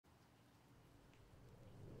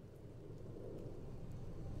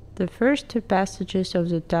The first two passages of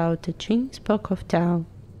the Tao Te Ching spoke of Tao,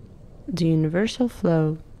 the universal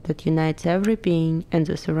flow that unites every being and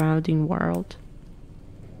the surrounding world.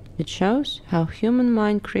 It shows how human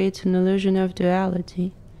mind creates an illusion of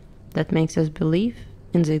duality that makes us believe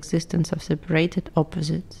in the existence of separated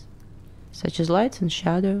opposites, such as light and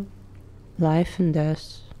shadow, life and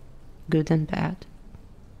death, good and bad.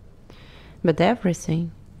 But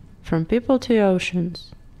everything, from people to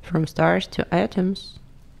oceans, from stars to atoms,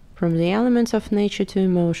 from the elements of nature to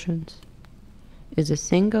emotions, is a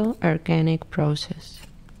single organic process,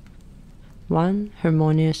 one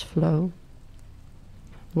harmonious flow.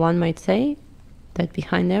 One might say that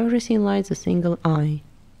behind everything lies a single eye,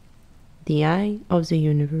 the eye of the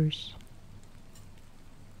universe.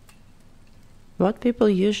 What people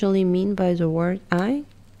usually mean by the word I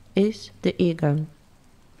is the ego.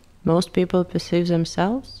 Most people perceive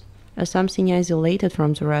themselves as something isolated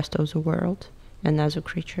from the rest of the world and other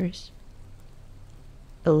creatures.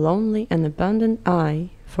 A lonely and abandoned I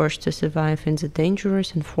forced to survive in the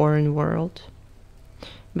dangerous and foreign world.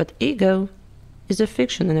 But ego is a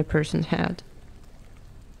fiction in a person's head.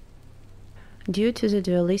 Due to the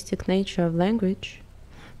dualistic nature of language,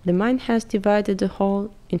 the mind has divided the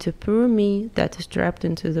whole into pure me that is trapped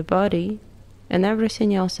into the body and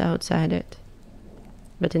everything else outside it.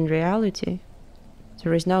 But in reality,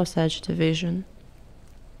 there is no such division.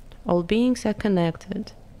 All beings are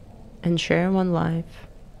connected and share one life,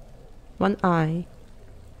 one I,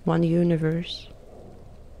 one universe.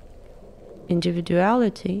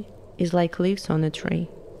 Individuality is like leaves on a tree.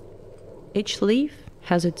 Each leaf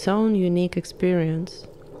has its own unique experience,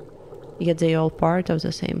 yet they are all part of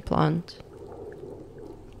the same plant.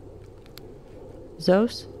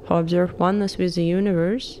 Those who observe oneness with the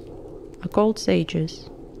universe are called sages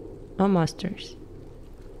or masters.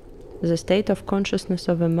 The state of consciousness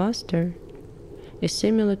of a master is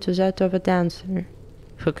similar to that of a dancer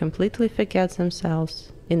who completely forgets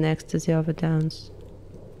themselves in ecstasy of a dance.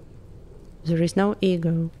 There is no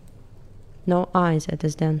ego, no I that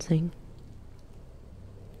is dancing.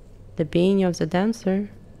 The being of the dancer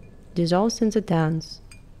dissolves in the dance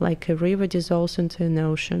like a river dissolves into an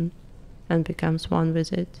ocean and becomes one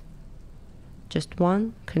with it. Just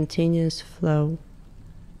one continuous flow.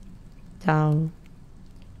 Tao.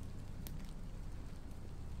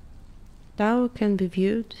 Tao can be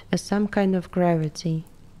viewed as some kind of gravity,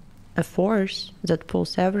 a force that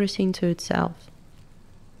pulls everything to itself.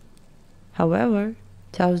 However,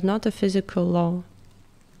 Tao is not a physical law.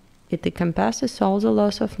 It encompasses all the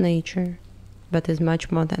laws of nature, but is much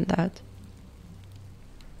more than that.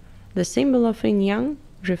 The symbol of yin-yang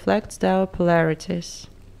reflects Tao polarities,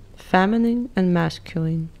 feminine and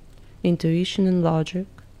masculine, intuition and logic,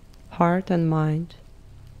 heart and mind.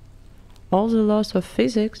 All the laws of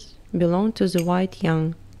physics belong to the white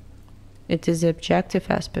yang. It is the objective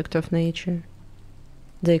aspect of nature,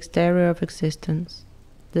 the exterior of existence,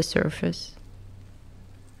 the surface.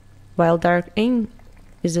 While dark yin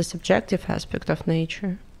is the subjective aspect of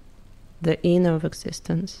nature, the inner of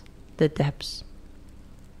existence, the depths.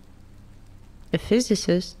 A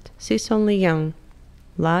physicist sees only yang,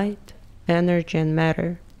 light, energy and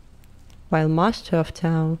matter, while master of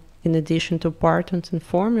Tao, in addition to patterns and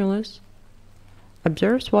formulas,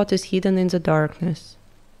 observes what is hidden in the darkness,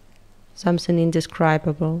 something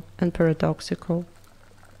indescribable and paradoxical.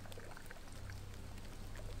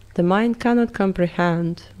 The mind cannot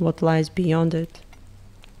comprehend what lies beyond it.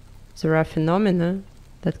 There are phenomena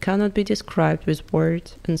that cannot be described with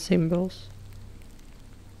words and symbols.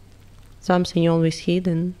 Something always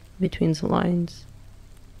hidden between the lines.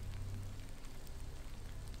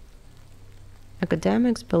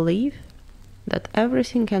 Academics believe that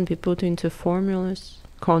everything can be put into formulas,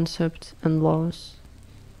 concepts, and laws,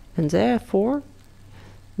 and therefore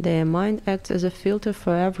their mind acts as a filter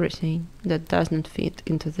for everything that does not fit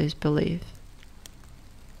into this belief.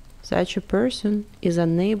 Such a person is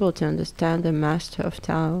unable to understand the master of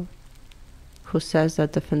Tao, who says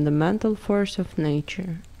that the fundamental force of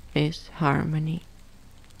nature is harmony.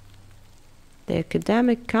 The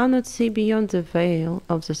academic cannot see beyond the veil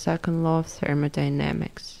of the second law of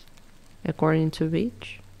thermodynamics, according to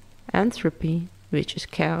which entropy, which is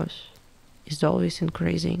chaos, is always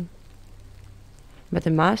increasing. But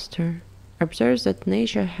the master observes that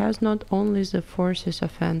nature has not only the forces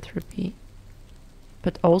of entropy,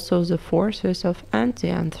 but also the forces of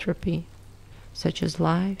anti-entropy, such as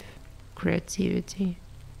life, creativity,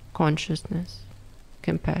 consciousness,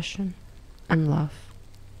 compassion, and love.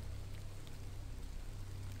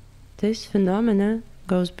 This phenomena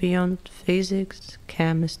goes beyond physics,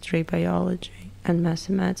 chemistry, biology, and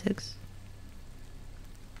mathematics.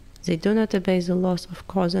 They do not obey the laws of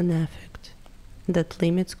cause and effect that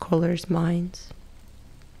limit scholars' minds.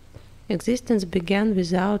 Existence began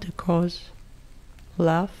without a cause.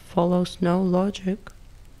 Love follows no logic.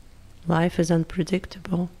 Life is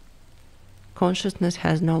unpredictable. Consciousness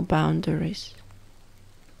has no boundaries.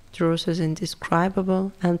 Truth is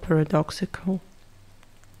indescribable and paradoxical.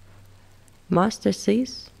 Master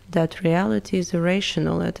sees that reality is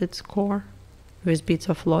irrational at its core, with bits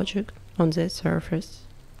of logic on their surface.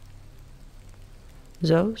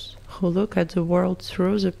 Those who look at the world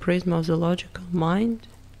through the prism of the logical mind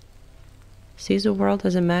see the world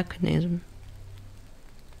as a mechanism.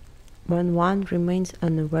 When one remains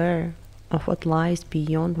unaware of what lies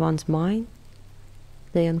beyond one's mind,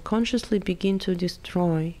 they unconsciously begin to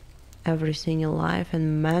destroy everything alive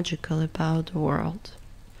and magical about the world,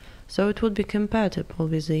 so it would be compatible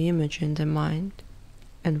with the image in the mind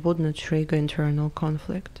and would not trigger internal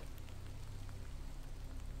conflict.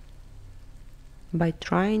 By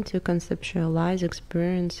trying to conceptualize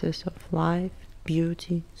experiences of life,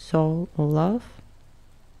 beauty, soul, or love,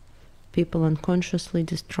 people unconsciously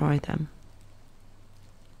destroy them.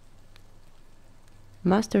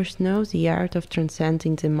 Masters know the art of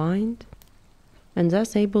transcending the mind, and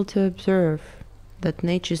thus able to observe that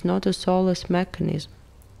nature is not a soulless mechanism,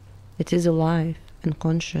 it is alive and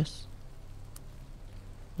conscious.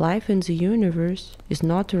 Life in the universe is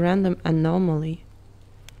not a random anomaly.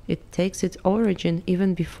 It takes its origin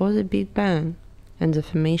even before the Big Bang and the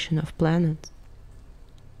formation of planets.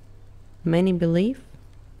 Many believe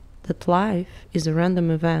that life is a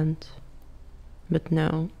random event, but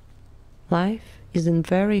no, life is in the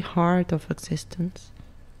very heart of existence.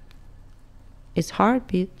 Its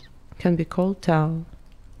heartbeat can be called Tao.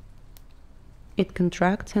 It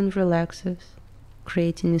contracts and relaxes,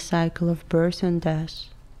 creating a cycle of birth and death,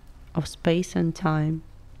 of space and time.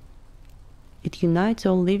 It unites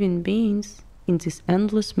all living beings in this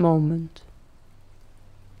endless moment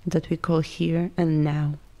that we call here and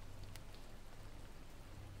now.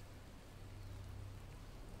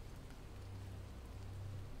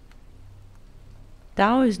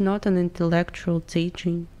 Tao is not an intellectual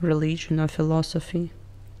teaching, religion, or philosophy.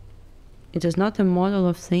 It is not a model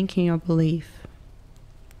of thinking or belief.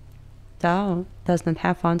 Tao does not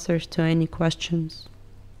have answers to any questions,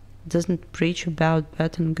 doesn't preach about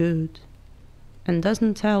bad and good, and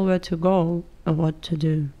doesn't tell where to go or what to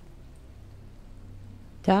do.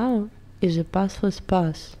 Tao is a pathless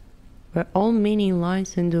path where all meaning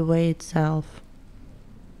lies in the way itself,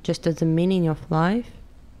 just as the meaning of life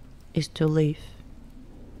is to live.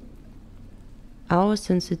 Our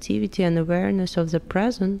sensitivity and awareness of the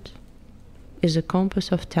present is a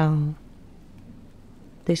compass of Tao.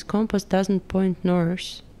 This compass doesn't point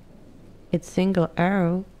north. Its single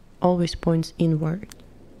arrow always points inward,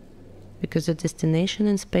 because the destination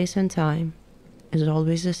in space and time is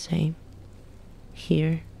always the same,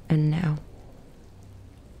 here and now.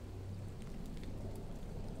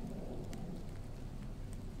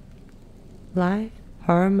 Life,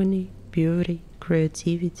 harmony, beauty,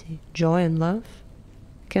 creativity, joy and love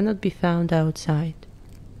cannot be found outside.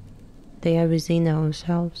 They are within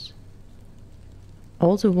ourselves.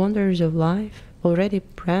 All the wonders of life already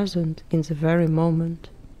present in the very moment.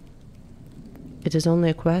 It is only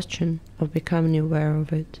a question of becoming aware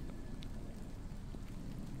of it.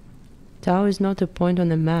 Tao is not a point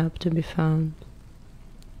on a map to be found.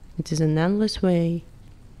 It is an endless way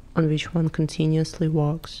on which one continuously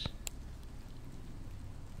walks.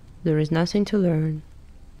 There is nothing to learn,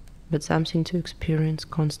 but something to experience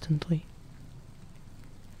constantly.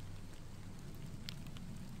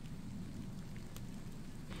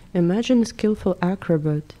 Imagine a skillful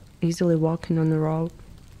acrobat easily walking on a rope.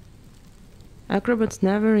 Acrobats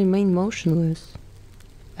never remain motionless.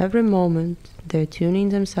 Every moment they are tuning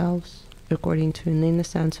themselves according to an inner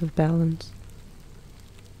sense of balance.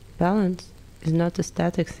 Balance is not a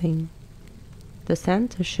static thing. The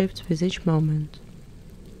center shifts with each moment.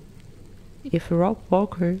 If a rope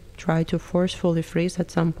walker tried to forcefully freeze at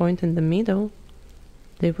some point in the middle,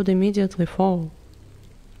 they would immediately fall.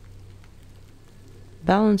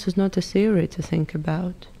 Balance is not a theory to think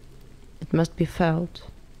about. It must be felt,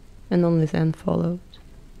 and only then followed.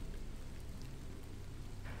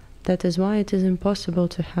 That is why it is impossible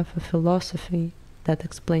to have a philosophy that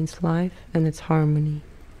explains life and its harmony.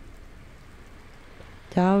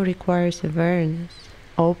 Tao requires awareness,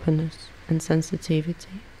 openness, and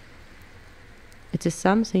sensitivity. It is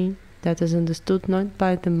something that is understood not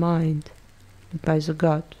by the mind, but by the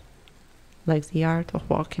God, like the art of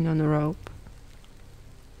walking on a rope.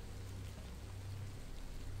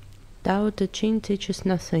 Tao Te Ching teaches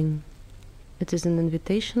nothing. It is an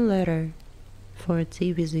invitation letter for at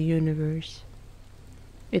sea with the universe.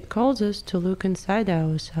 It calls us to look inside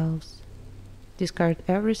ourselves, discard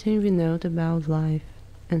everything we know about life,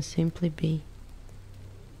 and simply be.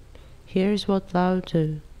 Here is what Lao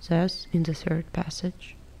Tzu says in the third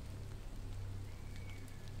passage.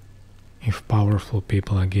 If powerful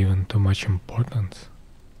people are given too much importance,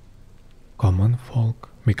 common folk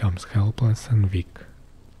becomes helpless and weak.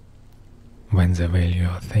 When the value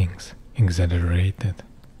of things exaggerated,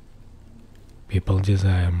 people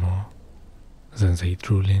desire more than they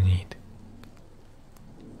truly need.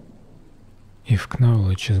 If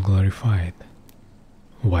knowledge is glorified,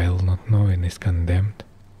 while not knowing is condemned,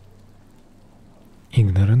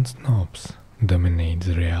 ignorant snobs dominate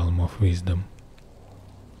the realm of wisdom.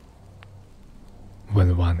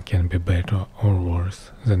 When one can be better or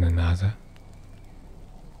worse than another,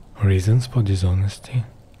 reasons for dishonesty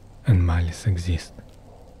and malice exist.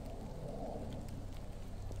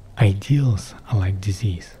 Ideals are like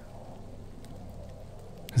disease.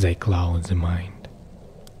 They cloud the mind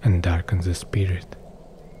and darken the spirit.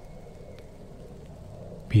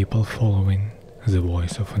 People following the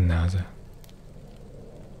voice of another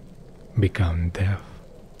become deaf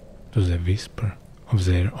to the whisper of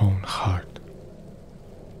their own heart.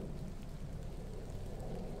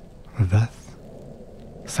 Thus,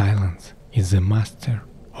 silence is the master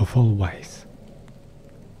of all wise,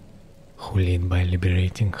 who lead by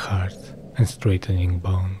liberating hearts and straightening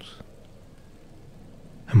bones.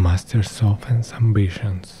 A master softens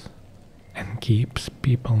ambitions and keeps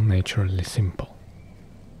people naturally simple,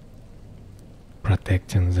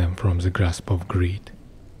 protecting them from the grasp of greed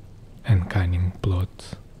and cunning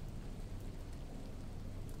plots.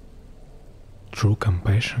 True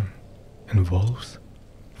compassion involves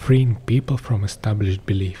freeing people from established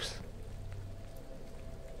beliefs.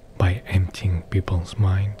 By emptying people's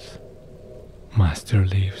minds, Master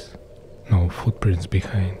leaves no footprints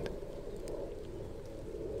behind.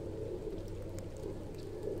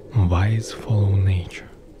 Wise follow nature,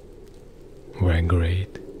 where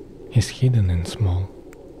great is hidden in small.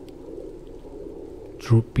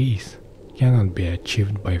 True peace cannot be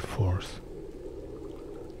achieved by force.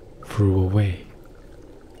 Through Wu-Wei,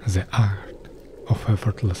 the art of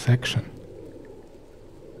effortless action,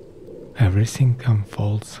 everything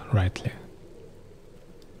unfolds rightly,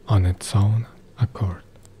 on its own accord.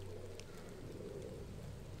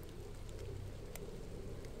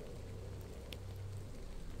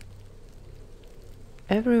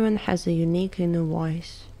 Everyone has a unique inner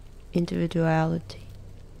voice, individuality.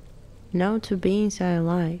 No two beings are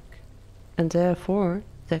alike, and therefore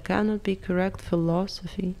there cannot be correct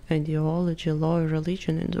philosophy, ideology, law, or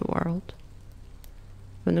religion in the world.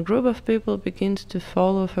 When a group of people begins to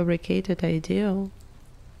follow a fabricated ideal,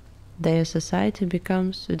 their society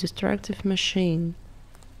becomes a destructive machine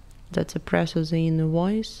that suppresses the inner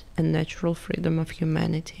voice and natural freedom of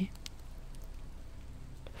humanity.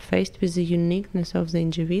 Faced with the uniqueness of the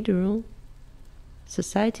individual,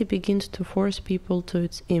 society begins to force people to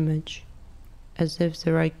its image, as if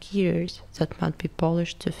there are gears that must be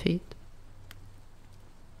polished to fit.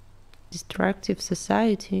 Destructive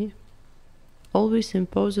society always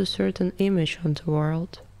impose a certain image on the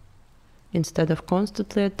world, instead of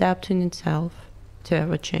constantly adapting itself to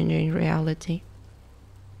ever-changing reality.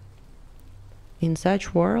 In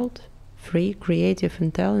such world, free creative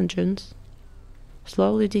intelligence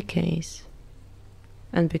slowly decays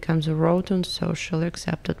and becomes a rotten socially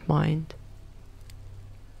accepted mind.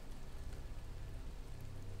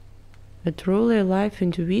 A truly alive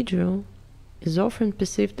individual is often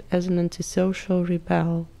perceived as an antisocial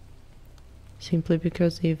rebel, simply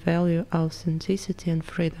because they value authenticity and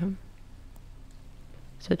freedom.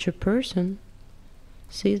 Such a person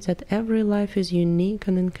sees that every life is unique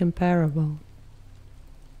and incomparable,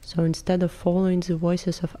 so instead of following the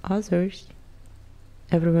voices of others,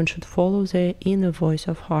 everyone should follow their inner voice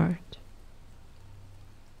of heart.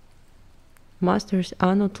 Masters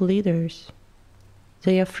are not leaders,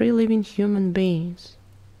 they are free-living human beings,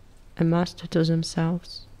 a master to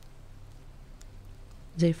themselves.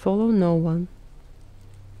 They follow no one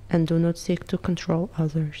and do not seek to control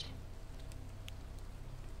others.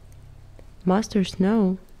 Masters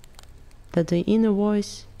know that the inner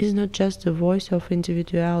voice is not just the voice of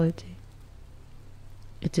individuality,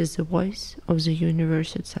 it is the voice of the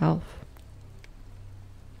universe itself.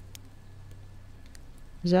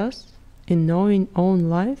 Thus, in knowing own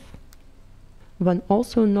life, one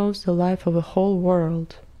also knows the life of a whole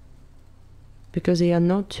world, because they are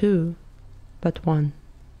not two, but one.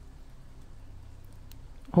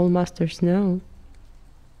 All masters know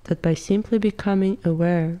that by simply becoming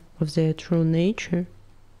aware of their true nature,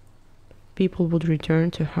 people would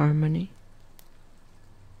return to harmony.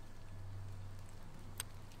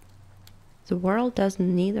 The world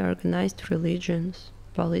doesn't need organized religions,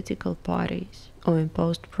 political parties, or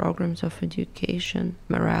imposed programs of education,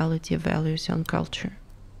 morality, values, and culture.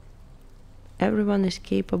 Everyone is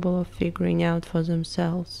capable of figuring out for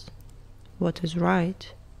themselves what is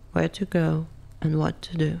right, where to go, and what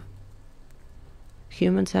to do.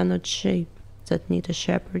 Humans are not sheep that need a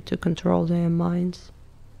shepherd to control their minds,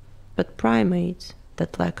 but primates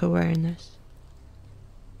that lack awareness.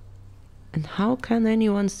 And how can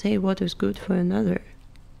anyone say what is good for another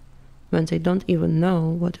when they don't even know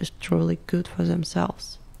what is truly good for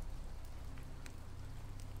themselves?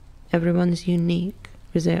 Everyone is unique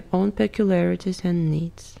with their own peculiarities and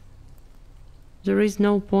needs. There is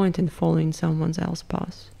no point in following someone else's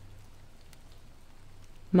path.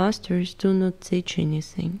 Masters do not teach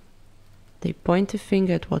anything. They point a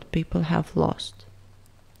finger at what people have lost.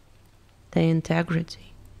 Their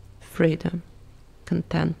integrity, freedom,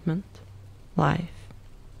 contentment, life.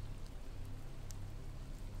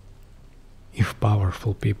 If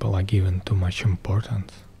powerful people are given too much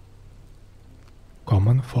importance,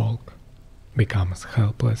 common folk becomes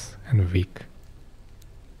helpless and weak.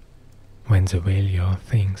 When the value of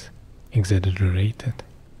things is exaggerated,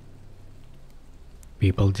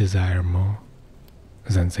 people desire more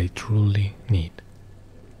than they truly need.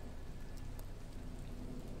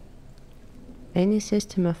 Any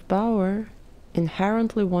system of power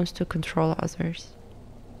inherently wants to control others.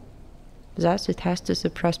 Thus, it has to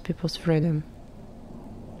suppress people's freedom.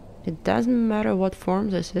 It doesn't matter what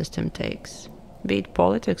form the system takes, be it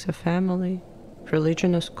politics or family,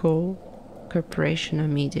 religion or school, corporation or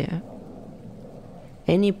media.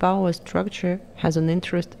 Any power structure has an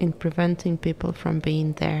interest in preventing people from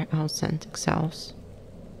being their authentic selves.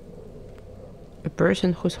 A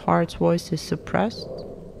person whose heart's voice is suppressed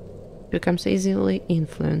becomes easily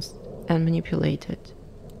influenced and manipulated.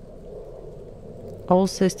 All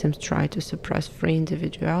systems try to suppress free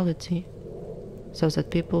individuality so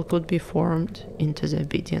that people could be formed into the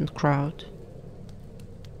obedient crowd.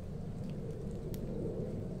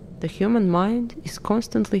 The human mind is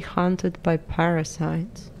constantly haunted by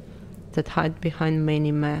parasites that hide behind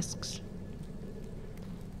many masks.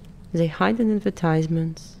 They hide in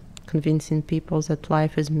advertisements, convincing people that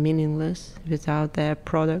life is meaningless without their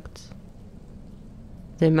products.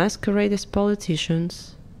 They masquerade as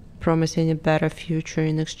politicians, promising a better future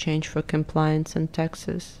in exchange for compliance and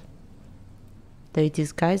taxes. They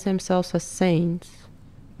disguise themselves as saints,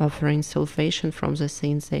 offering salvation from the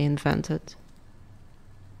sins they invented.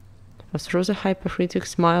 Or through the hypocritic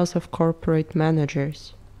smiles of corporate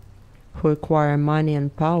managers, who acquire money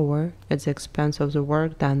and power at the expense of the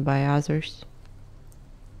work done by others.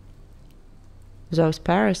 Those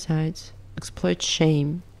parasites exploit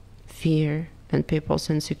shame, fear, and people's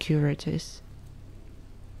insecurities.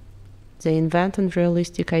 They invent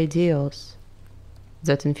unrealistic ideals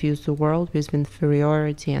that infuse the world with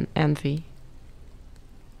inferiority and envy.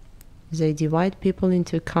 They divide people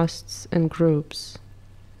into castes and groups,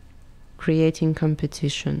 creating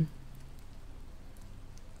competition.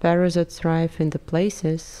 Parasites thrive in the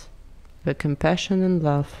places where compassion and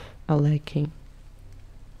love are lacking.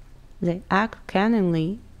 They act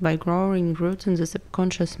cunningly by growing roots in the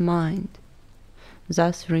subconscious mind,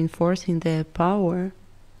 thus reinforcing their power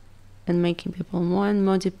and making people more and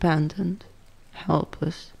more dependent,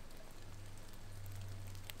 helpless.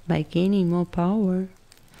 By gaining more power,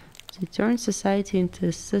 they turn society into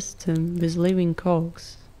a system with living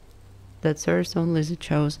cogs that serves only the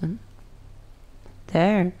chosen.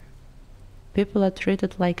 There, people are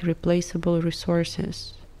treated like replaceable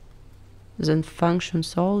resources, then function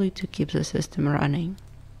solely to keep the system running.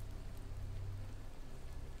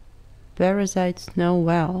 Parasites know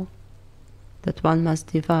well that one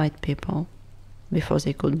must divide people before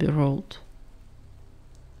they could be ruled.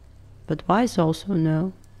 But wise also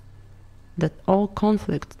know that all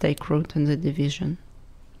conflicts take root in the division.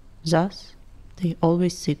 Thus, they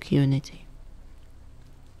always seek unity.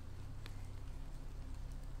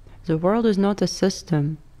 The world is not a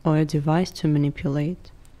system or a device to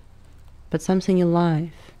manipulate, but something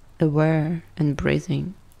alive, aware, and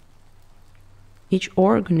breathing. Each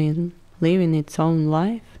organism, living its own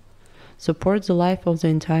life, supports the life of the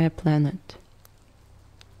entire planet,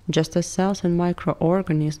 just as cells and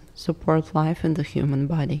microorganisms support life in the human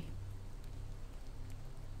body.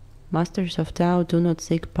 Masters of Tao do not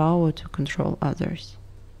seek power to control others.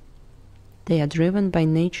 They are driven by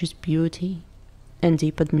nature's beauty and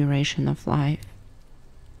deep admiration of life.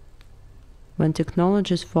 When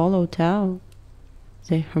technologies follow Tao,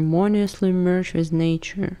 they harmoniously merge with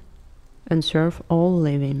nature and serve all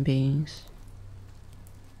living beings.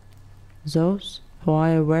 Those who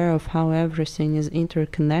are aware of how everything is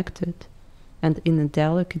interconnected and in a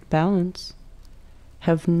delicate balance,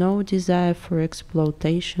 have no desire for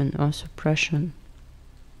exploitation or suppression.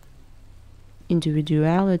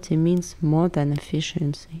 Individuality means more than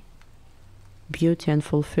efficiency. Beauty and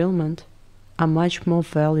fulfillment are much more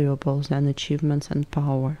valuable than achievements and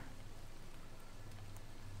power.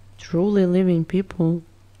 Truly living people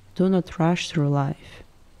do not rush through life.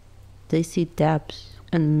 They see depth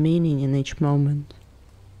and meaning in each moment,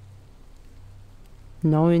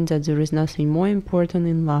 knowing that there is nothing more important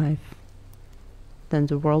in life than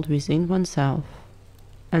the world within oneself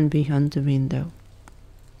and beyond the window.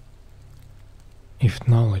 If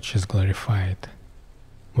knowledge is glorified,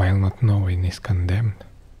 while not knowing is condemned,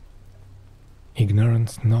 ignorant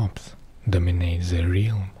snobs dominate the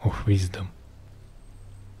realm of wisdom.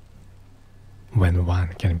 When one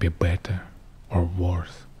can be better or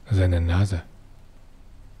worse than another,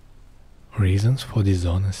 reasons for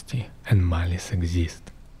dishonesty and malice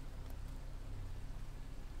exist.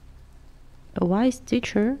 A wise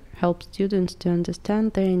teacher helps students to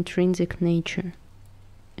understand their intrinsic nature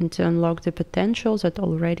and to unlock the potential that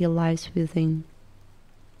already lies within.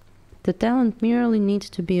 The talent merely needs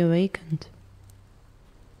to be awakened.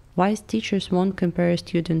 Wise teachers won't compare a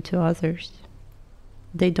student to others.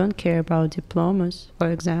 They don't care about diplomas or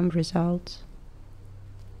exam results.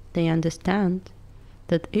 They understand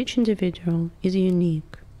that each individual is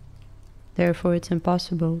unique. Therefore, it's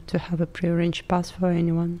impossible to have a prearranged path for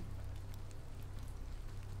anyone.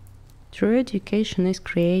 True education is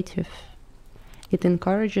creative. It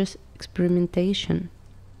encourages experimentation,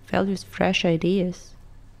 values fresh ideas,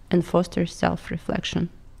 and fosters self-reflection.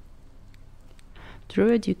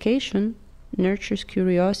 True education nurtures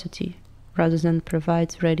curiosity rather than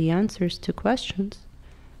provides ready answers to questions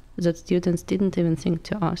that students didn't even think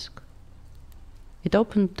to ask. It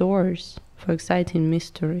opens doors for exciting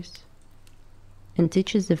mysteries and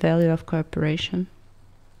teaches the value of cooperation.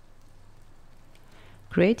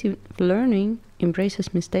 Creative learning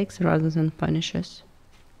embraces mistakes rather than punishes,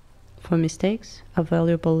 for mistakes are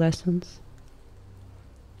valuable lessons.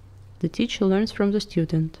 The teacher learns from the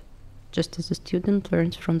student, just as the student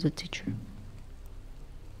learns from the teacher.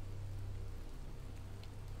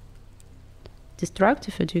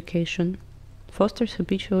 Destructive education fosters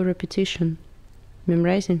habitual repetition,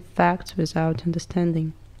 memorizing facts without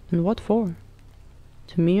understanding. And what for?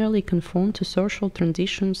 To merely conform to social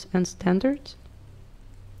traditions and standards?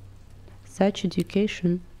 Such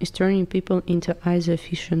education is turning people into either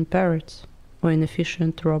efficient parrots or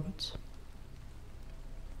inefficient robots.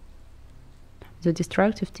 The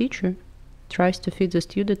destructive teacher tries to feed the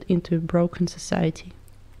student into a broken society,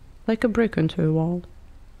 like a brick into a wall,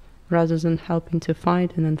 rather than helping to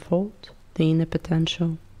find and unfold the inner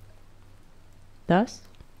potential. Thus,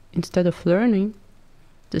 instead of learning,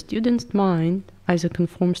 the student's mind either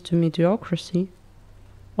conforms to mediocrity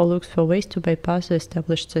or looks for ways to bypass the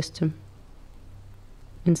established system.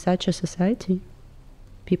 In such a society,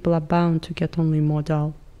 people are bound to get only more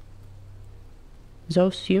dull.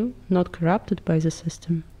 Those few not corrupted by the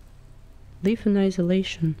system live in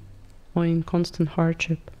isolation or in constant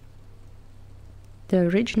hardship. The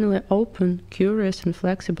originally open, curious and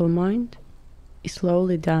flexible mind is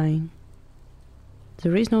slowly dying.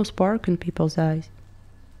 There is no spark in people's eyes.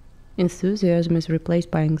 Enthusiasm is replaced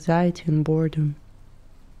by anxiety and boredom.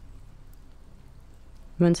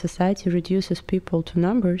 When society reduces people to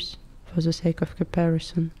numbers for the sake of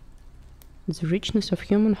comparison, the richness of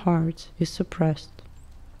human hearts is suppressed,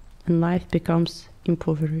 and life becomes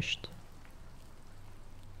impoverished.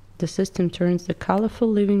 The system turns the colorful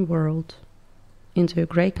living world into a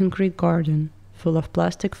grey concrete garden full of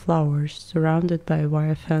plastic flowers surrounded by a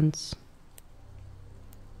wire fence,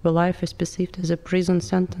 where life is perceived as a prison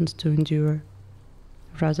sentence to endure,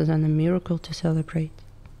 rather than a miracle to celebrate.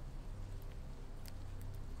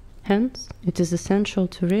 Hence, it is essential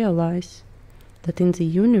to realize that in the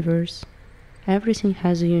universe, everything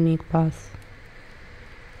has a unique path.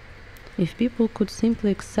 If people could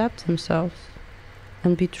simply accept themselves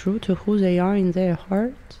and be true to who they are in their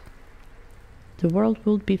heart, the world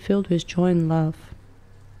would be filled with joy and love.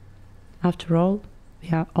 After all, we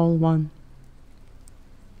are all one.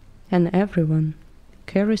 And everyone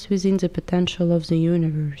carries within the potential of the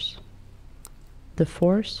universe, the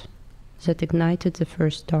force that ignited the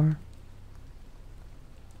first star.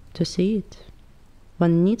 To see it,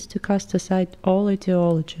 one needs to cast aside all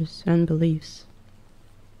ideologies and beliefs,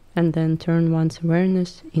 and then turn one's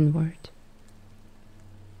awareness inward.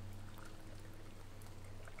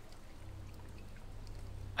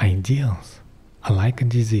 Ideals are like a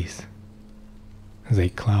disease. They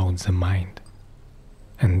cloud the mind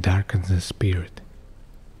and darken the spirit.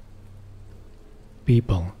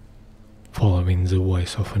 People following the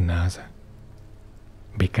voice of another,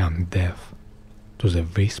 become deaf to the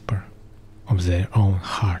whisper of their own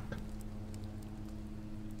heart.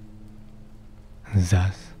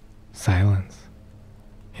 Thus, silence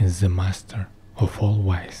is the master of all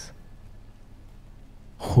wise,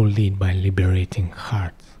 who lead by liberating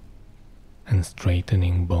hearts and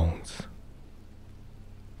straightening bones.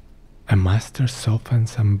 A master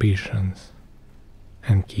softens ambitions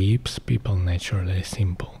and keeps people naturally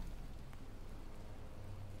simple,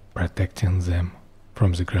 protecting them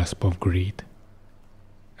from the grasp of greed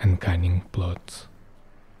and cunning plots.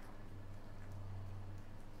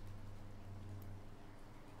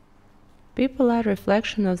 People are a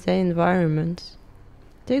reflection of their environments.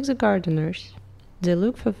 Take the gardeners. They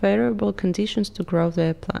look for favorable conditions to grow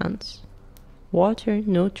their plants. Water,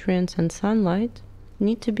 nutrients, and sunlight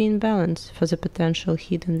need to be in balance for the potential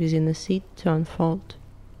hidden within a seed to unfold.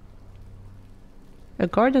 A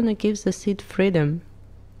gardener gives the seed freedom,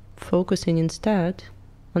 focusing instead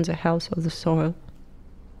on the health of the soil.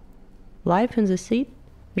 Life in the seed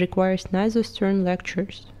requires neither stern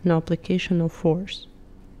lectures nor application of force.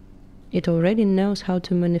 It already knows how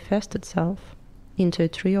to manifest itself into a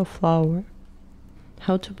tree or flower,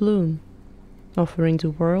 how to bloom, offering the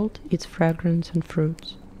world its fragrance and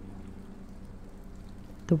fruits.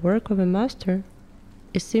 The work of a master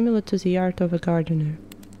is similar to the art of a gardener.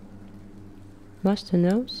 Master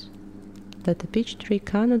knows that a peach tree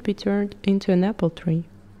cannot be turned into an apple tree,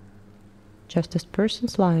 just as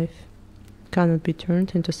person's life cannot be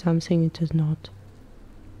turned into something it is not.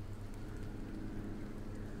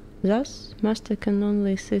 Thus, master can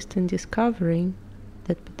only assist in discovering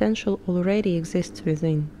that potential already exists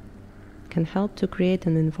within, can help to create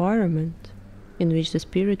an environment in which the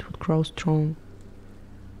spirit would grow strong.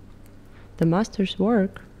 The master's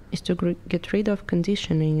work is to get rid of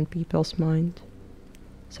conditioning in people's mind,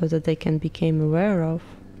 so that they can become aware of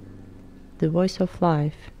the voice of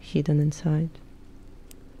life hidden inside.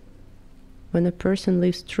 When a person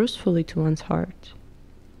lives truthfully to one's heart,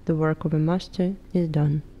 the work of a master is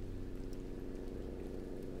done.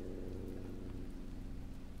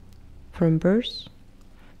 From birth,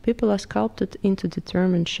 people are sculpted into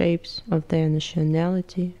determined shapes of their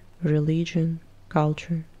nationality, religion,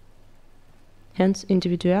 culture. Hence,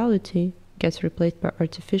 individuality gets replaced by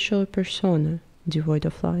artificial persona devoid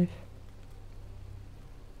of life.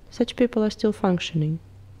 Such people are still functioning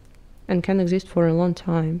and can exist for a long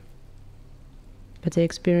time, but they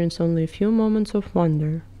experience only a few moments of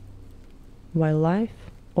wonder, while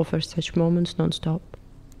life offers such moments non-stop.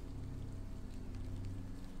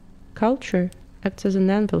 Culture acts as an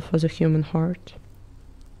anvil for the human heart,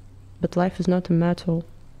 but life is not a metal.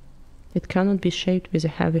 It cannot be shaped with a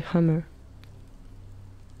heavy hammer.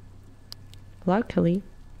 Luckily,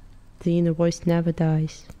 the inner voice never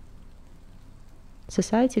dies.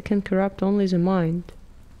 Society can corrupt only the mind,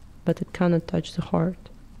 but it cannot touch the heart.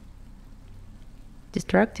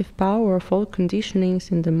 Destructive power of all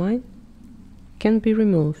conditionings in the mind can be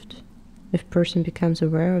removed if person becomes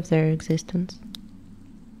aware of their existence.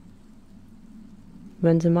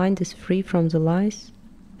 When the mind is free from the lies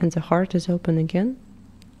and the heart is open again,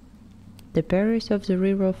 the barriers of the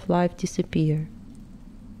river of life disappear,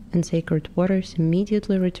 and sacred waters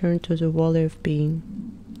immediately return to the valley of being,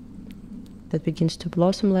 that begins to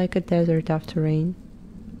blossom like a desert after rain,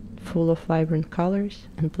 full of vibrant colors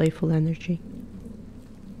and playful energy.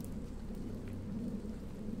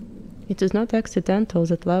 It is not accidental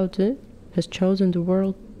that Lao Tzu has chosen the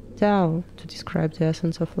word Tao to describe the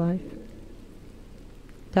essence of life.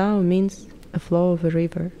 Tao means a flow of a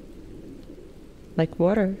river. Like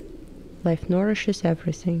water, life nourishes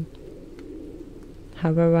everything.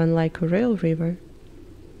 However, unlike a real river,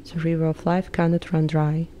 the river of life cannot run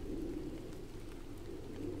dry.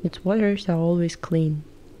 Its waters are always clean.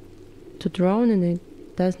 To drown in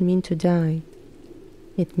it doesn't mean to die.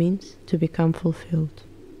 It means to become fulfilled.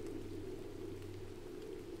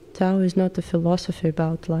 Tao is not a philosophy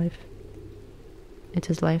about life. It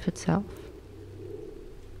is life itself.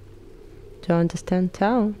 To understand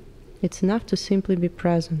Tao, it's enough to simply be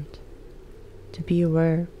present, to be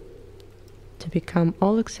aware, to become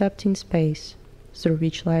all-accepting space through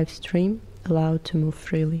which life's stream allowed to move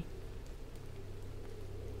freely.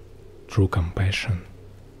 True compassion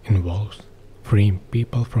involves freeing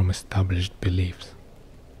people from established beliefs.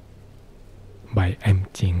 By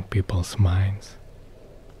emptying people's minds,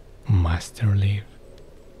 master leave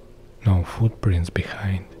no footprints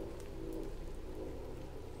behind.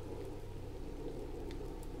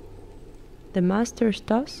 The master's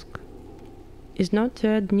task is not to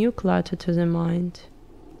add new clutter to the mind,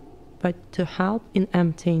 but to help in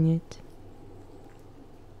emptying it.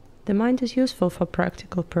 The mind is useful for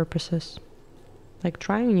practical purposes, like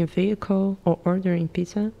trying a new vehicle or ordering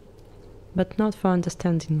pizza, but not for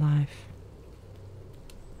understanding life.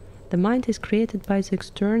 The mind is created by the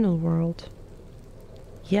external world,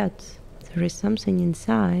 yet there is something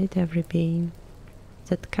inside every being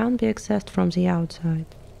that can't be accessed from the outside,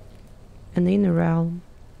 an inner realm.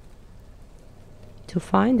 To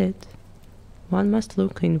find it, one must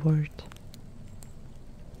look inward.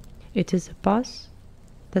 It is a path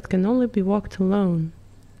that can only be walked alone.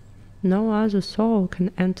 No other soul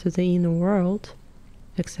can enter the inner world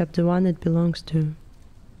except the one it belongs to.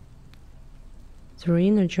 Through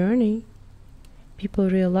inner journey, people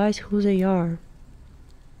realize who they are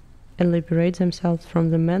and liberate themselves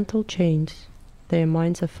from the mental chains their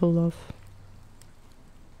minds are full of.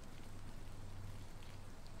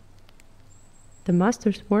 The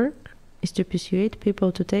Master's work is to persuade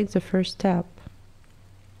people to take the first step,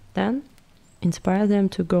 then inspire them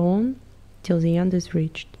to go on till the end is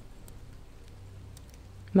reached.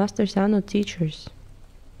 Masters are not teachers,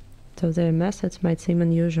 so their methods might seem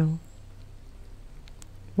unusual.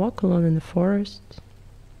 Walk alone in the forest,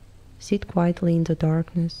 sit quietly in the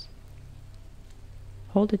darkness,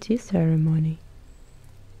 hold a tea ceremony,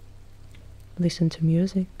 listen to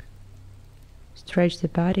music, stretch the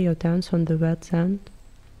body or dance on the wet sand.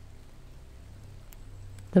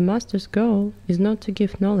 The Master's goal is not to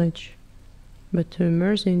give knowledge, but to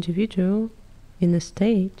immerse the individual in a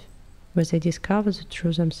state where they discover the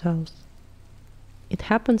truth themselves. It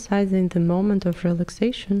happens either in the moment of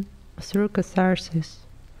relaxation or through catharsis,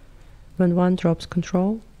 when one drops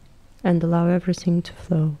control and allows everything to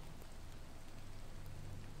flow.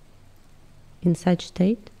 In such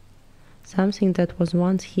state, something that was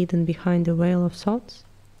once hidden behind a veil of thoughts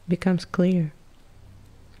becomes clear,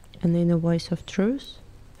 and the inner voice of truth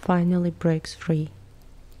finally breaks free.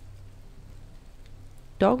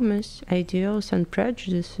 Dogmas, ideals, and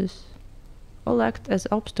prejudices all act as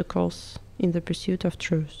obstacles in the pursuit of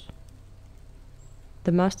truth.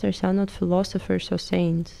 The Masters are not philosophers or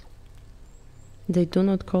saints. They do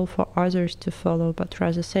not call for others to follow, but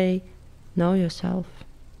rather say, know yourself,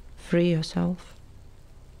 free yourself.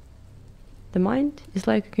 The mind is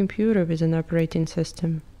like a computer with an operating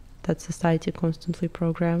system that society constantly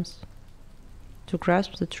programs. To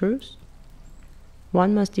grasp the truth,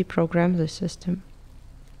 one must deprogram the system.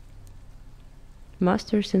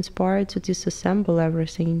 Masters inspire to disassemble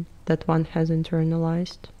everything that one has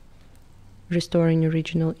internalized, restoring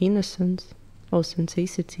original innocence,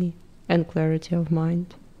 authenticity, and clarity of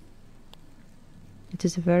mind. It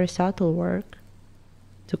is a very subtle work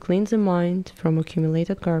to cleanse the mind from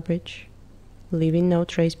accumulated garbage, leaving no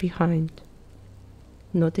trace behind,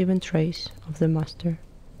 not even trace of the Master.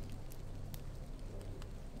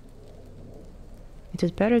 It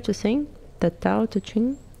is better to think that Tao Te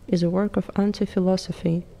Ching is a work of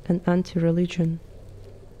anti-philosophy and anti-religion.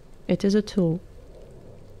 It is a tool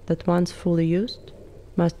that, once fully used,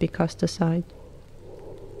 must be cast aside.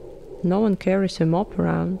 No one carries a mop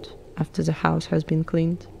around after the house has been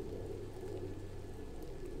cleaned.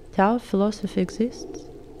 Tao philosophy exists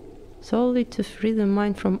solely to free the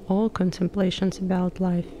mind from all contemplations about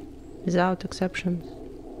life, without exceptions.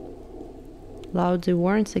 Lao Tzu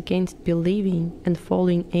warns against believing and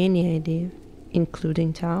following any idea,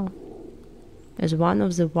 including Tao. As one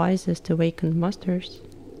of the wisest awakened masters,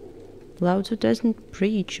 Lao Tzu doesn't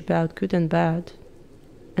preach about good and bad,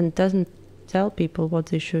 and doesn't tell people what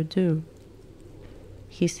they should do.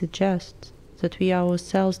 He suggests that we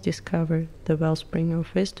ourselves discover the wellspring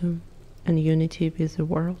of wisdom and unity with the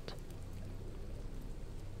world.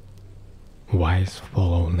 Wise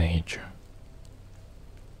follow nature,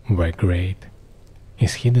 where great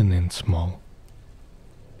is hidden in small.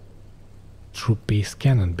 True peace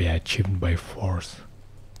cannot be achieved by force.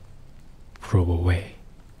 Through Wu-Wei,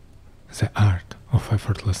 the art of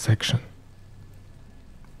effortless action,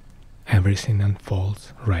 everything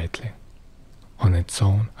unfolds rightly, on its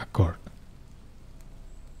own accord.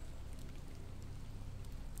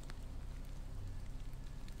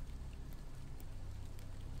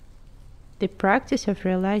 The practice of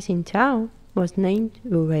realizing Tao was named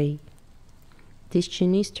Wu-Wei. This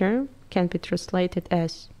Chinese term can be translated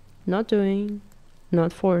as not doing,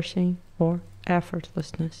 not forcing, or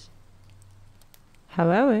effortlessness.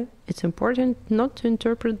 However, it's important not to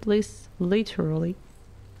interpret this literally.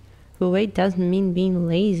 Wu-Wei doesn't mean being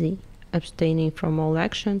lazy, abstaining from all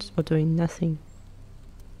actions, or doing nothing.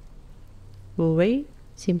 Wu-Wei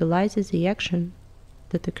symbolizes the action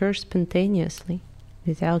that occurs spontaneously,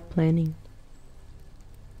 without planning.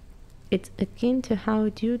 It's akin to how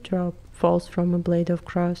a dewdrop falls from a blade of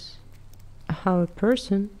grass, or how a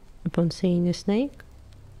person, upon seeing a snake,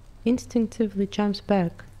 instinctively jumps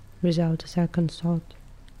back without a second thought.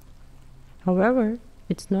 However,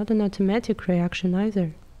 it's not an automatic reaction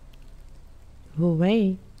either.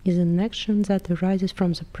 Wu-Wei is an action that arises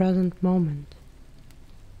from the present moment,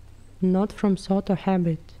 not from thought or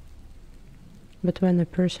habit, but when a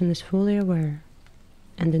person is fully aware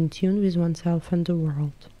and in tune with oneself and the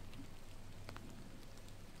world.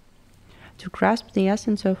 To grasp the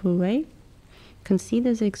essence of Wu-Wei,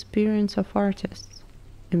 consider the experience of artists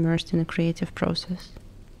immersed in a creative process.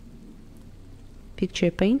 Picture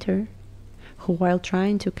a painter who, while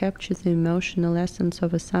trying to capture the emotional essence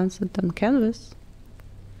of a sunset on canvas,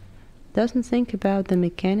 doesn't think about the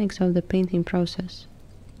mechanics of the painting process.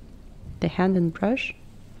 The hand and brush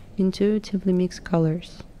intuitively mix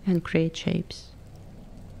colors and create shapes,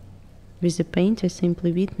 with the painter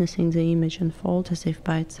simply witnessing the image unfold as if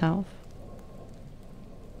by itself.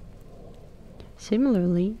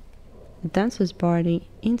 Similarly, the dancer's body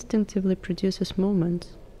instinctively produces movements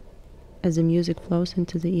as the music flows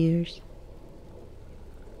into the ears.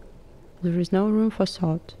 There is no room for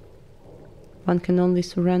thought. One can only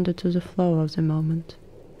surrender to the flow of the moment.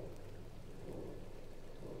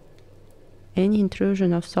 Any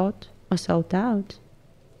intrusion of thought or self-doubt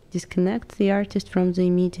disconnects the artist from the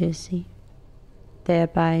immediacy,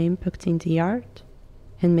 thereby impacting the art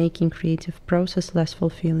and making creative process less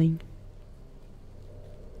fulfilling.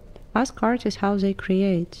 Ask artists how they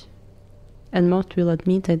create, and most will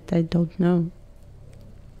admit that they don't know.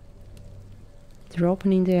 Through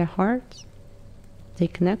opening their hearts, they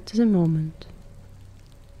connect to the moment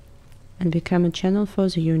and become a channel for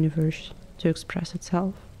the universe to express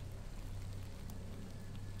itself.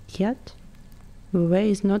 Yet, Wu-Wei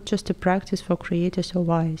is not just a practice for creators or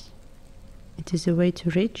wise. It is a way to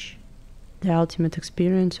reach the ultimate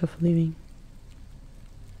experience of living.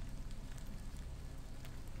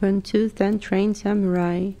 When two then-trained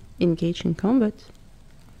samurai engage in combat,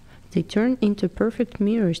 they turn into perfect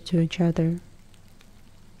mirrors to each other.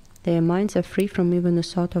 Their minds are free from even a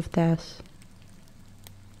thought of death.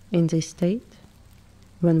 In this state,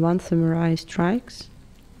 when one samurai strikes,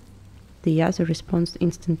 the other responds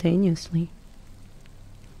instantaneously.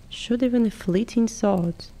 Should even a fleeting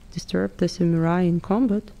thought disturb the samurai in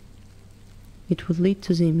combat, it would lead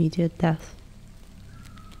to the immediate death.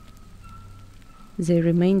 They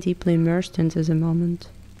remain deeply immersed into the moment,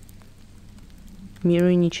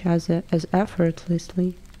 mirroring each other as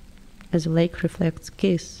effortlessly as a lake reflects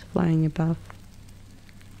geese flying above,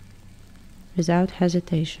 without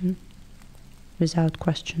hesitation, without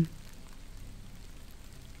question.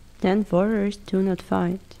 Then warriors do not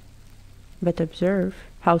fight, but observe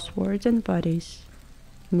how swords and bodies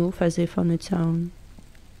move as if on its own.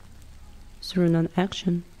 Through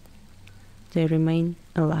non-action, they remain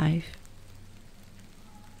alive.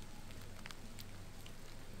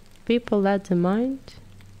 People let the mind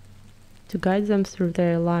to guide them through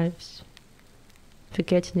their lives,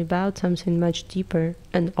 forgetting about something much deeper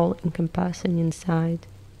and all-encompassing inside.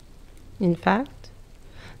 In fact,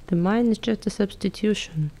 the mind is just a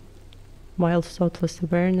substitution, while thoughtless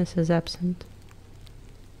awareness is absent.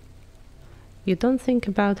 You don't think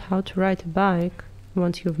about how to ride a bike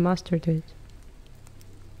once you've mastered it.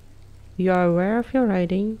 You are aware of your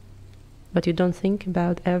riding, but you don't think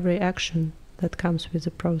about every action that comes with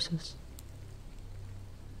the process.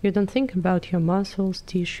 You don't think about your muscles,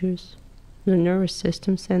 tissues, the nervous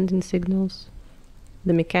system sending signals,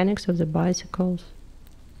 the mechanics of the bicycles,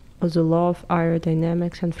 or the law of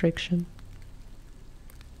aerodynamics and friction.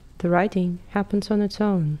 The riding happens on its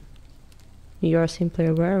own. You are simply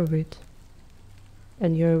aware of it,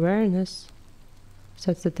 and your awareness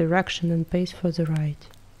sets the direction and pace for the ride.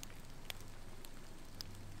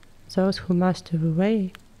 Those who master the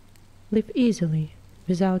way live easily,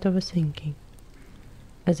 without overthinking,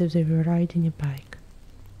 as if they were riding a bike.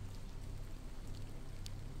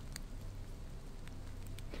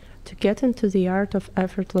 To get into the art of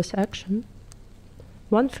effortless action,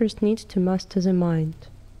 one first needs to master the mind,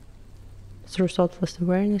 through thoughtless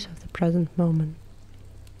awareness of the present moment.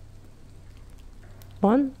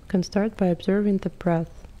 One can start by observing the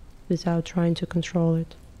breath without trying to control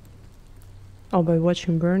it, or by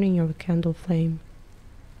watching burning of a candle flame.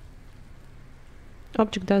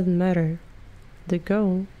 Object doesn't matter. The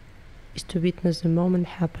goal is to witness the moment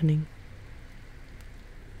happening.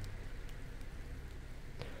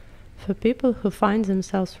 For people who find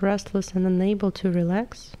themselves restless and unable to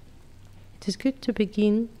relax, it is good to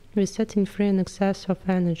begin with setting free an excess of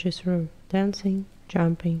energy through dancing,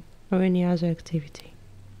 jumping, or any other activity.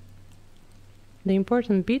 The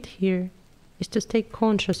important bit here is to stay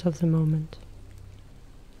conscious of the moment.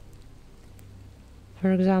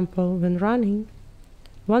 For example, when running,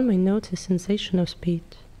 one may notice sensation of speed,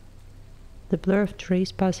 the blur of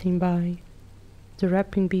trees passing by, the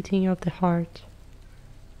rapid beating of the heart.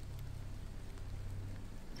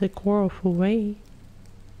 The core of Wu-Wei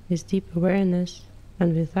is deep awareness,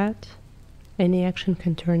 and with that, any action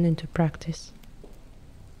can turn into practice.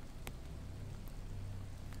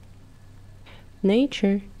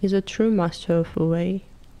 Nature is a true master of Wu-Wei.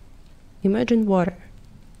 Imagine water,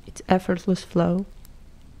 its effortless flow.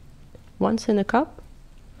 Once in a cup,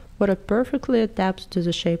 water perfectly adapts to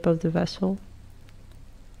the shape of the vessel.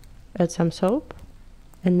 Add some soap,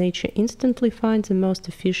 and nature instantly finds the most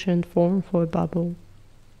efficient form for a bubble.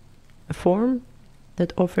 A form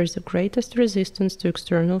that offers the greatest resistance to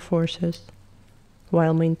external forces,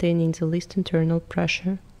 while maintaining the least internal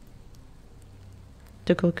pressure.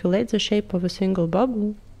 To calculate the shape of a single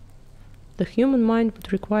bubble, the human mind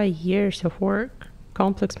would require years of work,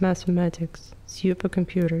 complex mathematics,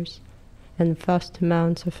 supercomputers, and vast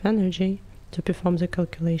amounts of energy to perform the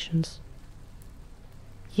calculations.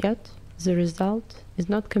 Yet, the result is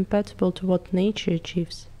not compatible to what nature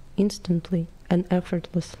achieves instantly and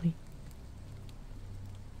effortlessly.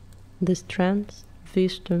 The strength,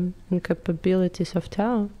 wisdom, and capabilities of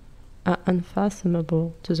Tao are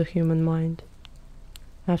unfathomable to the human mind.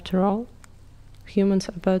 After all, humans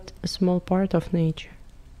are but a small part of nature.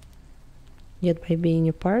 Yet by being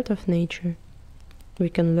a part of nature, we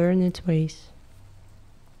can learn its ways.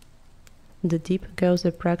 The deeper goes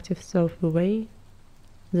the practice of Wu-Wei,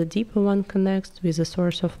 the deeper one connects with the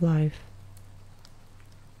source of life.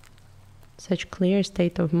 Such clear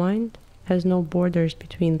state of mind has no borders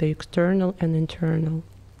between the external and internal,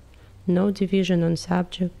 no division on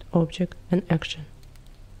subject, object, and action.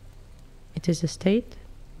 It is a state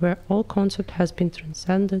where all concept has been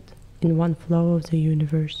transcended in one flow of the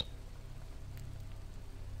universe.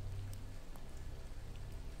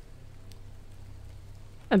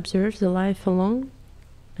 Observe the life alone,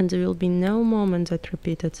 and there will be no moment that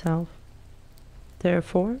repeats itself.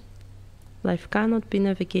 Therefore, life cannot be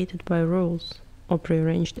navigated by rules or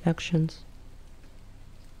prearranged actions.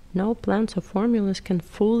 No plans or formulas can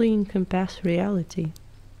fully encompass reality.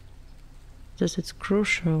 Thus it's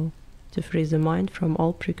crucial to free the mind from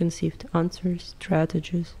all preconceived answers,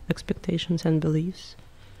 strategies, expectations, and beliefs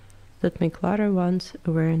that may clutter one's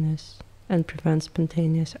awareness and prevent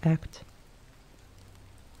spontaneous act.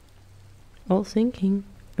 All thinking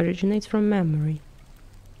originates from memory,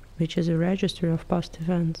 which is a register of past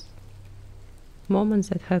events, moments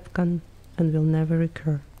that have gone and will never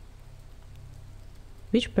recur.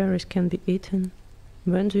 Which berries can be eaten?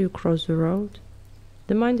 When do you cross the road?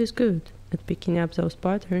 The mind is good at picking up those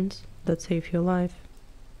patterns that save your life.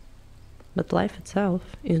 But life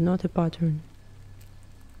itself is not a pattern.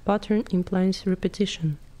 Pattern implies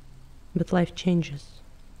repetition, but life changes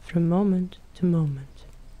from moment to moment.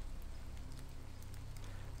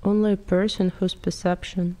 Only a person whose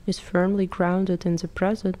perception is firmly grounded in the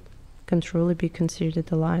present can truly be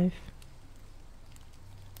considered alive.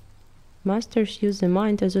 Masters use the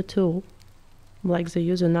mind as a tool, like they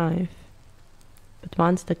use a knife. But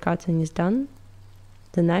once the cutting is done,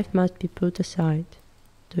 the knife must be put aside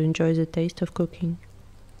to enjoy the taste of cooking.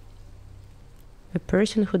 A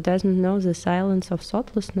person who doesn't know the silence of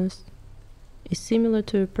thoughtlessness is similar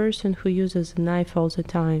to a person who uses a knife all the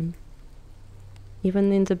time,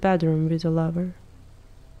 even in the bedroom with a lover.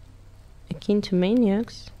 Akin to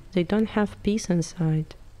maniacs, they don't have peace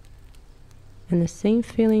inside, and the same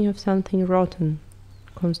feeling of something rotten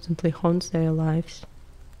constantly haunts their lives.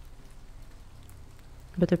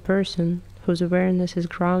 But a person whose awareness is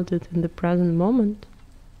grounded in the present moment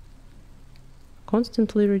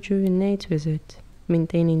constantly rejuvenates with it,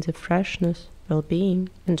 maintaining the freshness, well-being,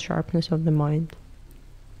 and sharpness of the mind.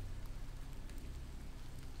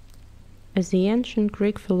 As the ancient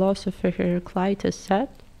Greek philosopher Heraclitus said,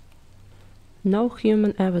 no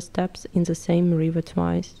human ever steps in the same river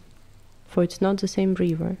twice, for it's not the same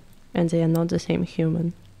river, and they are not the same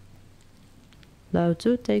human. Lao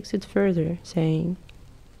Tzu takes it further, saying,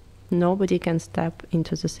 nobody can step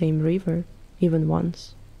into the same river even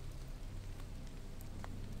once.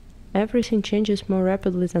 Everything changes more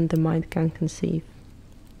rapidly than the mind can conceive.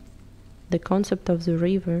 The concept of the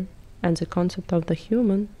river and the concept of the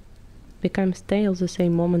human become stale the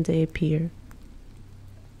same moment they appear.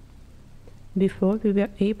 Before we were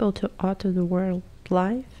able to utter the word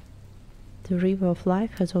life, the river of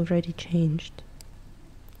life has already changed.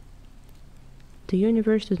 The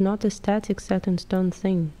universe is not a static set-in-stone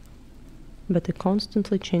thing, but a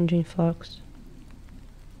constantly changing flux.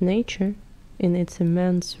 Nature, in its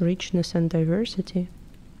immense richness and diversity,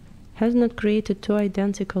 has not created two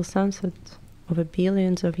identical sunsets over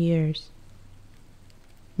billions of years.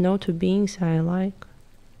 no two beings are alike.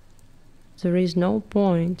 There is no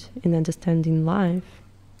point in understanding life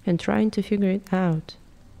and trying to figure it out.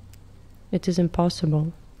 It is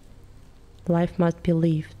impossible. Life must be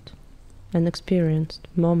lived and experienced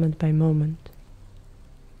moment by moment.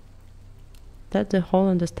 That's the whole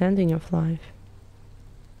understanding of life.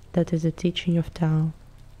 That is the teaching of Tao.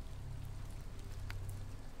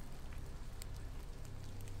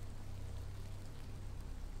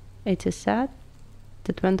 It is said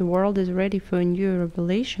that when the world is ready for a new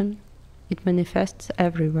revelation, it manifests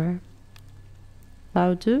everywhere.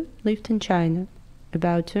 Lao Tzu lived in China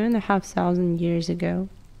about 2,500 years ago.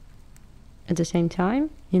 At the same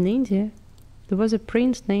time, in India, there was a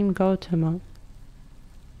prince named Gautama.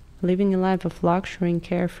 Living a life of luxury and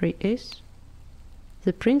carefree ease,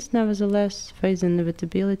 the prince nevertheless faced the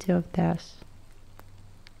inevitability of death.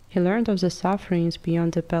 He learned of the sufferings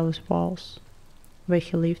beyond the palace walls, where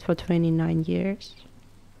he lived for 29 years.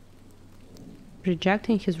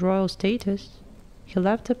 Rejecting his royal status, he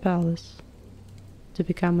left the palace to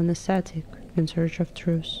become an ascetic in search of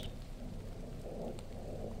truth.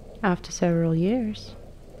 After several years,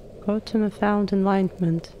 Gautama found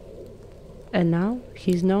enlightenment, and now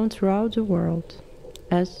he is known throughout the world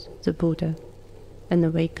as the Buddha, an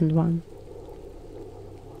awakened one.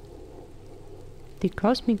 The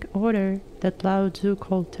cosmic order that Lao Tzu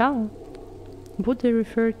called Tao, Buddha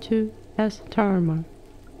referred to as Dharma,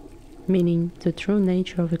 meaning the true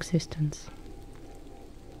nature of existence.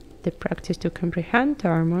 The practice to comprehend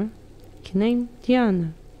Dharma he named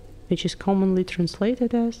dhyana, which is commonly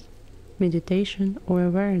translated as meditation or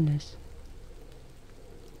awareness.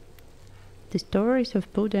 The stories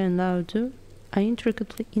of Buddha and Lao Tzu are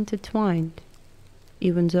intricately intertwined,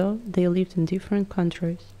 even though they lived in different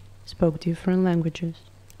countries, spoke different languages,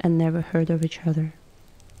 and never heard of each other.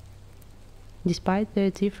 Despite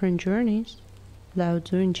their different journeys, Lao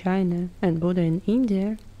Tzu in China and Buddha in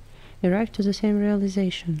India arrived to the same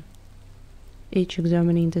realization, each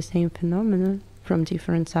examining the same phenomena from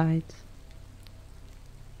different sides.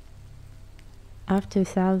 After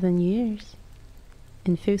 1,000 years,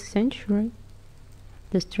 in 5th century,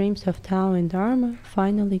 the streams of Tao and Dharma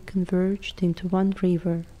finally converged into one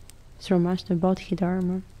river through Master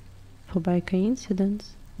Bodhidharma, who by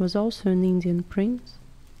coincidence was also an Indian prince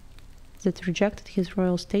that rejected his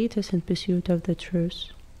royal status in pursuit of the truth.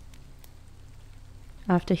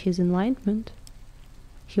 After his enlightenment,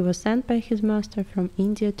 he was sent by his master from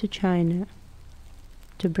India to China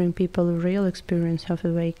to bring people a real experience of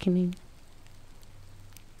awakening.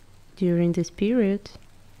 During this period,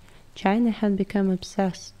 China had become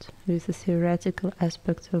obsessed with the theoretical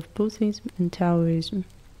aspects of Buddhism and Taoism,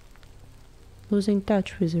 losing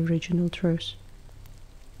touch with the original truth.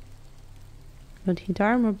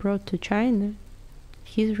 Bodhidharma brought to China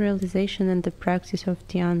his realization and the practice of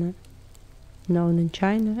dhyana, known in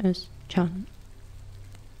China as Chan.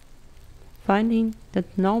 Finding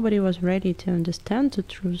that nobody was ready to understand the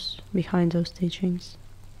truth behind those teachings,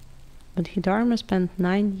 Bodhidharma spent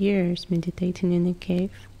 9 years meditating in a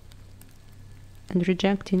cave and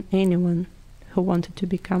rejecting anyone who wanted to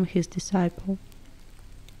become his disciple.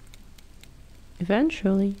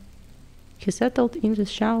 Eventually, he settled in the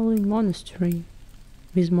Shaolin monastery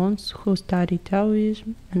with monks who studied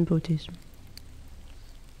Taoism and Buddhism.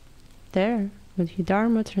 There,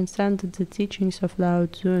 Bodhidharma transcended the teachings of Lao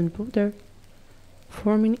Tzu and Buddha,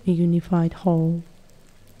 forming a unified whole.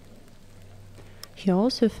 He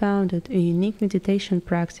also founded a unique meditation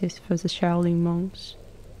practice for the Shaolin monks.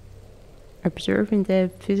 Observing their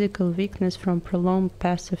physical weakness from prolonged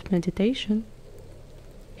passive meditation,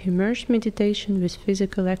 he merged meditation with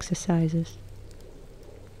physical exercises,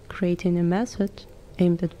 creating a method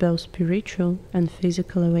aimed at both spiritual and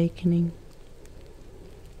physical awakening.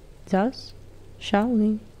 Thus,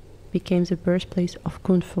 Shaolin became the birthplace of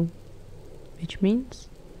Kung Fu, which means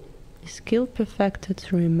a skill perfected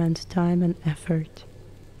through immense time and effort.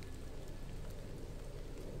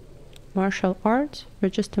 Martial arts were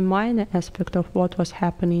just a minor aspect of what was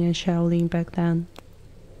happening in Shaolin back then.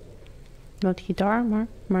 Bodhidharma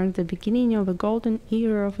marked the beginning of a golden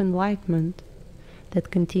era of enlightenment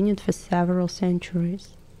that continued for several centuries.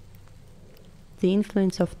 The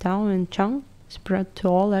influence of Tao and Chang spread to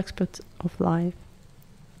all aspects of life,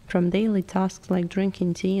 from daily tasks like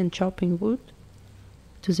drinking tea and chopping wood,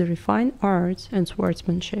 to the refined arts and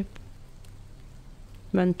swordsmanship.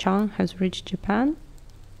 When Chang has reached Japan,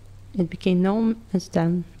 it became known as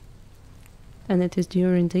Zen, and it is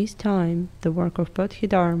during this time the work of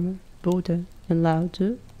Bodhidharma, Buddha, and Lao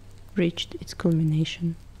Tzu reached its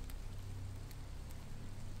culmination.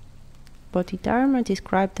 Bodhidharma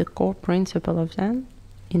described the core principle of Zen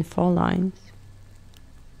in 4 lines.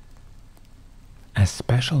 A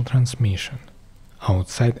special transmission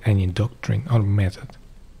outside any doctrine or method,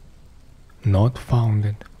 not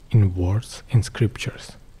founded in words in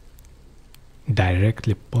scriptures,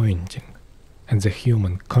 directly pointing at the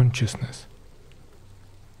human consciousness.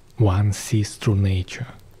 One sees through nature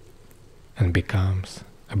and becomes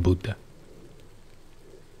a Buddha.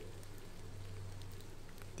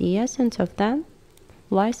 The essence of that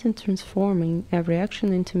lies in transforming every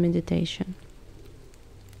action into meditation.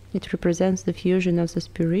 It represents the fusion of the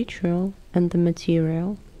spiritual and the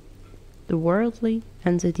material, the worldly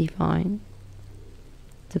and the divine,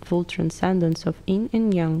 the full transcendence of yin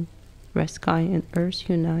and yang, where sky and earth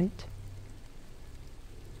unite.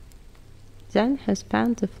 Zen has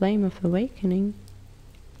fanned the flame of awakening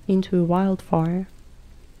into a wildfire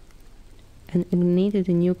and ignited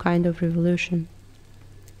a new kind of revolution,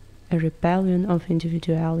 a rebellion of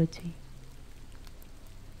individuality.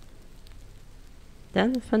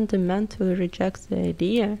 Zen fundamentally rejects the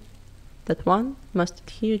idea that one must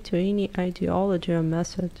adhere to any ideology or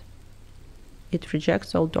method. It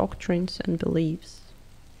rejects all doctrines and beliefs.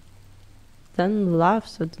 Zen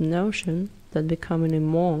laughs at the notion that becoming a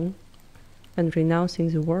monk and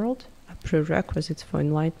renouncing the world are prerequisites for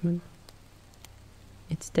enlightenment.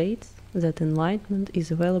 It states that enlightenment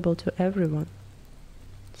is available to everyone,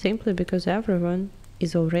 simply because everyone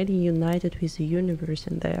is already united with the universe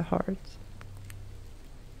in their hearts.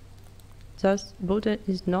 Thus, Buddha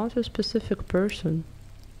is not a specific person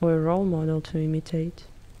or a role model to imitate,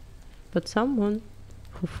 but someone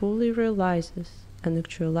who fully realizes and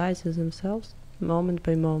actualizes themselves moment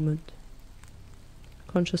by moment,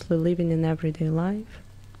 consciously living an everyday life,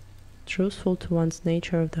 truthful to one's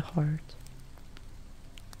nature of the heart.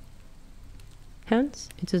 Hence,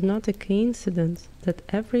 it is not a coincidence that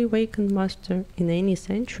every awakened master in any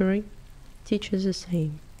century teaches the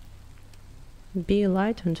same. Be a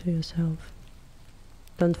light unto yourself.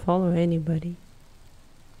 Don't follow anybody.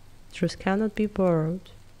 Truth cannot be borrowed.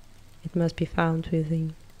 It must be found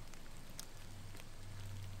within.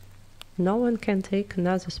 No one can take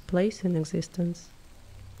another's place in existence.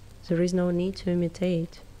 There is no need to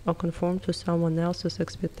imitate or conform to someone else's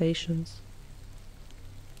expectations.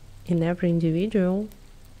 In every individual,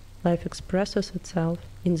 life expresses itself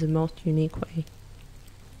in the most unique way.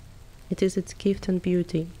 It is its gift and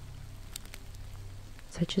beauty.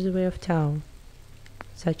 Such is the way of Tao,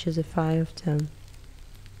 such is the fire of Zen.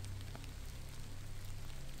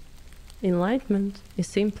 Enlightenment is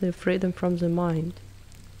simply a freedom from the mind,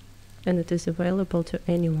 and it is available to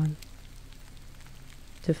anyone.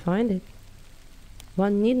 To find it,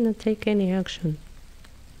 one need not take any action.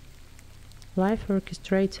 Life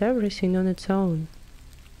orchestrates everything on its own.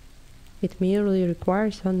 It merely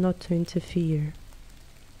requires one not to interfere.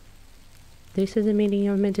 This is the meaning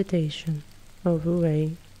of meditation, of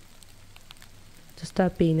Wu-Wei. To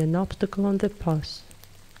stop being an obstacle on the path.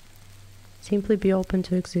 Simply be open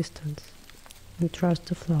to existence and trust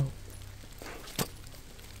the flow.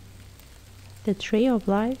 The tree of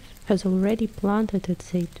life has already planted its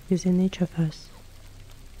seed within each of us.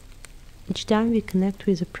 Each time we connect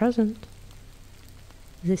with the present,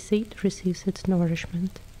 the seed receives its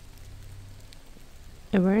nourishment.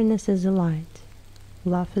 Awareness is the light,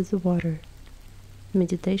 love is the water,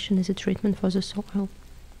 meditation is a treatment for the soil.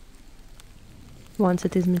 Once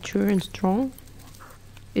it is mature and strong,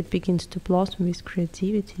 it begins to blossom with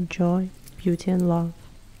creativity, joy, beauty and love.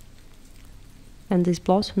 And this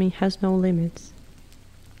blossoming has no limits.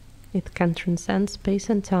 It can transcend space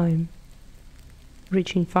and time,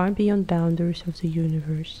 reaching far beyond boundaries of the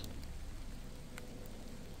universe.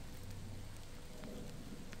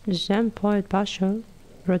 The Zen poet Basho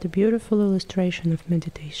wrote a beautiful illustration of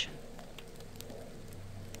meditation.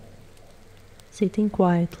 Sitting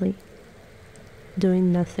quietly,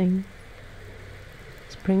 doing nothing,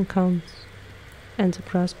 spring comes and the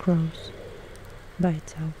grass grows by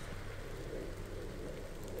itself.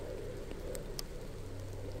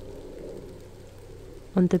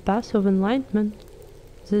 On the path of enlightenment,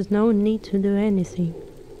 there is no need to do anything.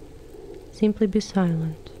 Simply be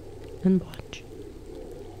silent and watch.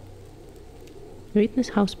 Witness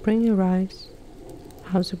how spring arrives,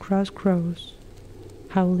 how the grass grows,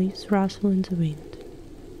 how leaves rustle in the wind.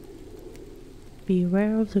 Be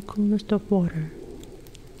aware of the coolness of water,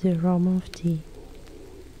 the aroma of tea,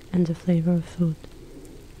 and the flavor of food.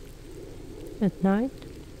 At night,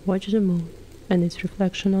 watch the moon and its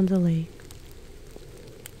reflection on the lake.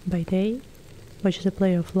 By day, watch the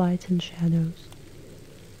play of light and shadows.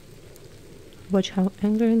 Watch how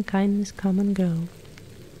anger and kindness come and go,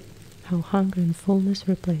 how hunger and fullness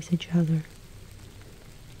replace each other.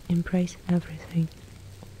 Embrace everything,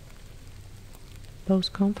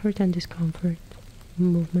 both comfort and discomfort,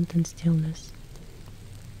 movement and stillness.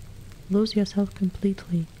 Lose yourself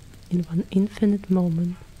completely in one infinite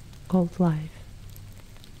moment called life.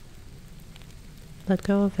 Let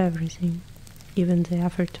go of everything, even the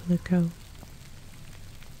effort to let go.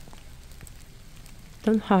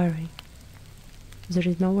 Don't hurry. There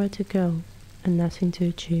is nowhere to go and nothing to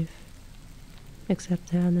achieve,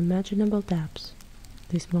 except the unimaginable depths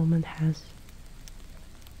this moment has.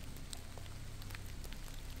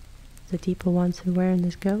 The deeper one's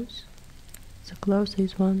awareness goes, the closer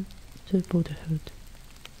is one to Buddhahood.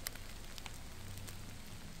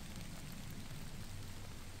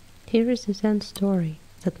 Here is the Zen story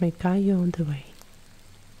that may guide you on the way.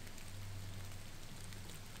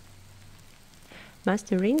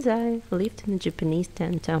 Master Rinzai lived in a Japanese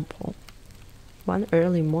Zen temple. One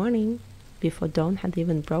early morning, before dawn had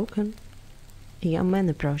even broken, a young man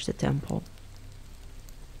approached the temple.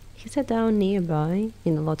 He sat down nearby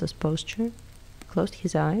in a lotus posture, closed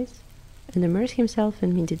his eyes, and immersed himself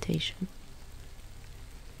in meditation.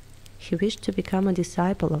 He wished to become a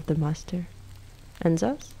disciple of the master, and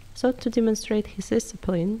thus sought to demonstrate his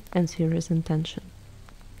discipline and serious intention.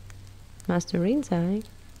 Master Rinzai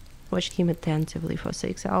watched him attentively for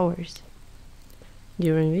 6 hours,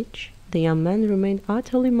 during which the young man remained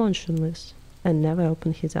utterly motionless and never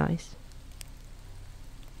opened his eyes.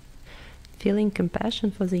 Feeling compassion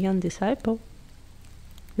for the young disciple,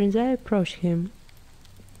 Rinzai approached him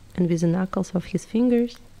and with the knuckles of his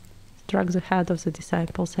fingers struck the head of the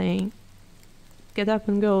disciple, saying, "Get up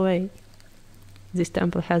and go away. This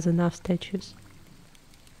temple has enough statues."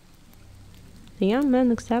 The young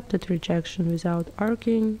man accepted rejection without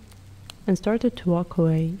arguing and started to walk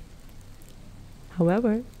away.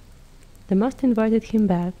 However, the master invited him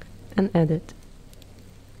back and added,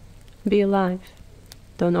 "Be alive,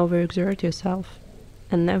 don't overexert yourself,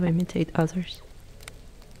 and never imitate others."